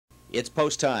It's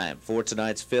post time for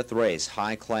tonight's fifth race.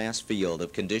 High-class field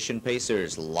of conditioned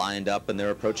pacers lined up, and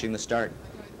they're approaching the start.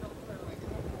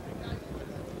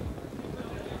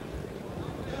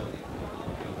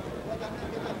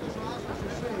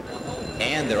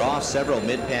 And they're off. Several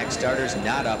mid-pack starters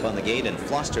not up on the gate, and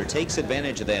Fluster takes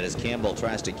advantage of that as Campbell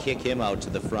tries to kick him out to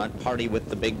the front. Party with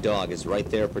the Big Dog is right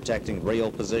there protecting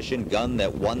rail position. Gun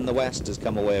That Won the West has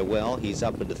come away well. He's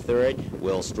up into third.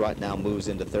 Will Strut now moves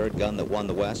into third. Gun That Won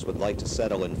the West would like to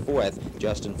settle in fourth,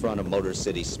 just in front of Motor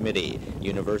City Smitty.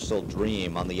 Universal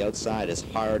Dream on the outside is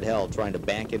hard held, trying to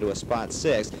back into a spot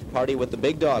six. Party with the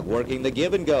Big Dog working the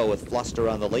give and go with Fluster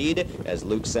on the lead as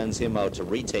Luke sends him out to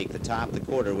retake the top. The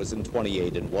quarter was in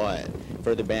 28-1.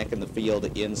 Further back in the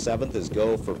field in seventh is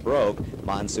Go for Broke.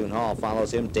 Monsoon Hall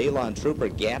follows him. Daylon Trooper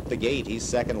gapped the gate. He's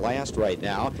second last right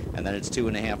now. And then it's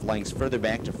 2.5 lengths further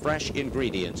back to Fresh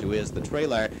Ingredient, who is the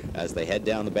trailer, as they head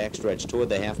down the backstretch toward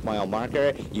the half-mile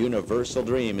marker. Universal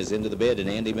Dream is into the bid, and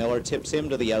Andy Miller tips him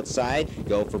to the outside.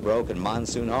 Go for Broke and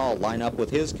Monsoon Hall line up with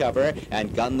his cover,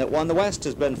 and Gun That Won the West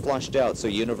has been flushed out, so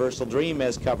Universal Dream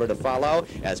has cover to follow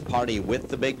as Party with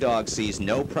the Big Dog sees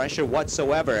no pressure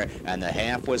whatsoever, and the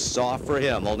half was soft for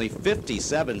him. Only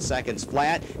 57 seconds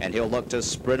flat, and he'll look to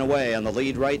sprint away on the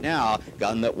lead right now.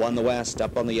 Gun That Won the West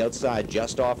up on the outside,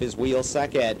 just off his wheel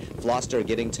second. Fluster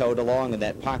getting towed along in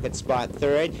that pocket spot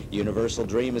third. Universal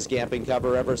Dream is gapping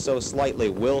cover ever so slightly.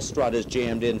 Will Strut is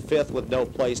jammed in fifth with no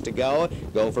place to go.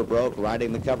 Go for Broke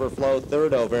riding the cover flow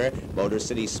third over. Motor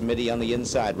City Smitty on the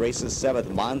inside races seventh.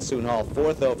 Monsoon Hall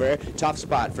fourth over. Tough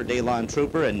spot for Daylon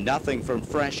Trooper, and nothing from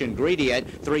Fresh Ingredient.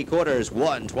 3/4,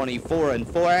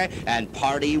 1:24-4, and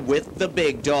Party with the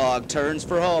Big Dog turns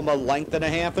for home a length and a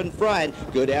half in front.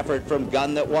 Good effort from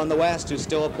Gun That Won the West, who's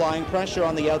still applying pressure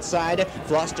on the outside.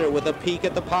 Fluster with a peek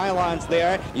at the pylons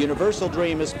there. Universal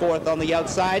Dream is fourth on the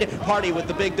outside. Party with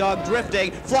the Big Dog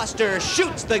drifting. Fluster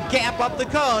shoots the gap up the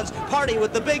cones. Party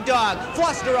with the Big Dog.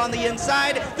 Fluster on the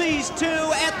inside. These two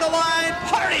at the line.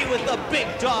 Party with the Big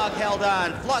Dog held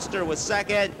on. Fluster was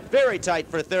second. Very tight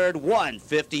for third.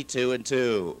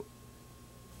 1:52-2.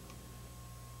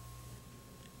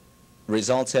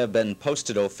 Results have been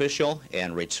posted official,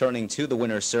 and returning to the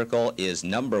winner's circle is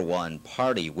number 1,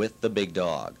 Party with the Big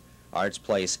Dog. Arts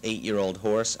Place 8-year-old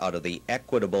horse out of the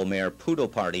Equitable Mare Poodle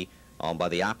Party, owned by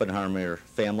the Oppenheimer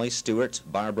family, Stuart,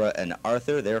 Barbara, and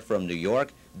Arthur. They're from New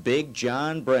York. Big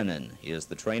John Brennan is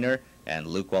the trainer, and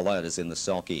Luke Ouellette is in the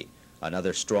sulky.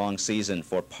 Another strong season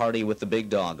for Party with the Big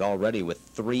Dog, already with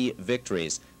 3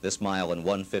 victories this mile in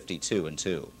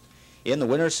 1:52-2. In the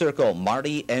winner's circle,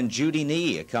 Marty and Judy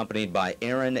Nee, accompanied by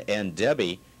Aaron and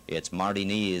Debbie. It's Marty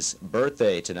Nee's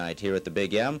birthday tonight here at the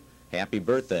Big M. Happy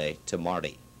birthday to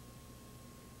Marty.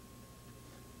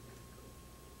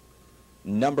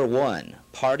 Number 1,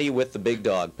 Party with the Big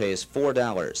Dog, pays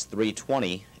 $4,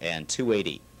 $3.20 and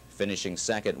 $2.80. Finishing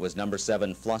second was number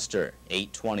 7, Fluster,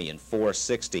 $8.20 and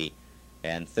 $4.60.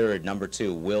 And third, number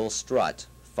 2, Will Strut,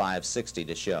 $5.60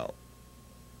 to show.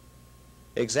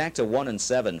 Exacta 1 and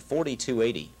 7,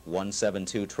 $42.80.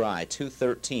 172 try,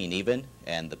 $213 even.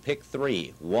 And the pick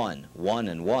 3, 1, 1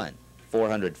 and 1,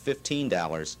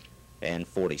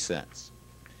 $415.40.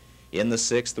 In the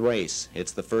 6th race,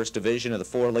 it's the first division of the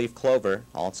 4-leaf clover,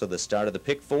 also the start of the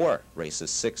pick 4, races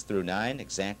 6 through 9.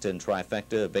 Exacta and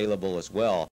trifecta available as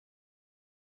well.